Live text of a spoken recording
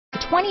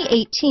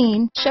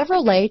2018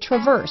 Chevrolet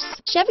Traverse.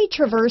 Chevy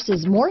Traverse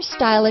is more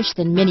stylish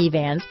than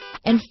minivans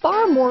and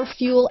far more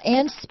fuel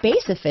and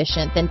space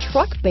efficient than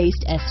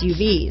truck-based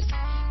SUVs.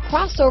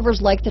 Crossovers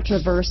like the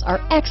Traverse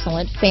are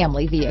excellent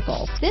family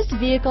vehicles. This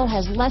vehicle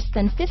has less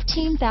than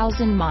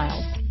 15,000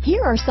 miles.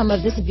 Here are some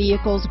of this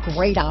vehicle's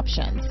great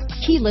options: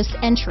 keyless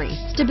entry,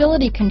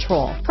 stability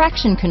control,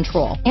 traction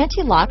control,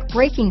 anti-lock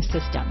braking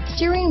system,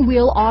 steering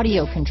wheel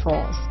audio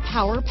controls,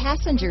 power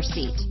passenger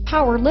seat,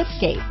 power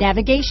liftgate,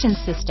 navigation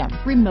system,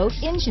 remote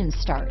engine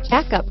start,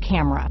 backup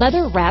camera,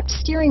 leather-wrapped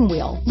steering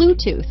wheel,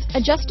 Bluetooth,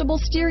 adjustable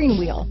steering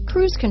wheel,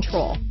 cruise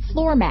control,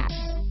 floor mats,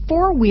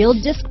 four-wheel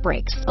disc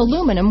brakes,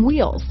 aluminum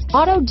wheels,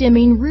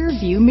 auto-dimming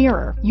rear-view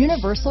mirror,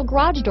 universal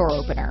garage door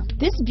opener.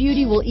 This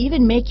beauty will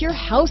even make your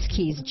house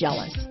keys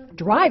jealous.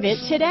 Drive it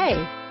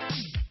today.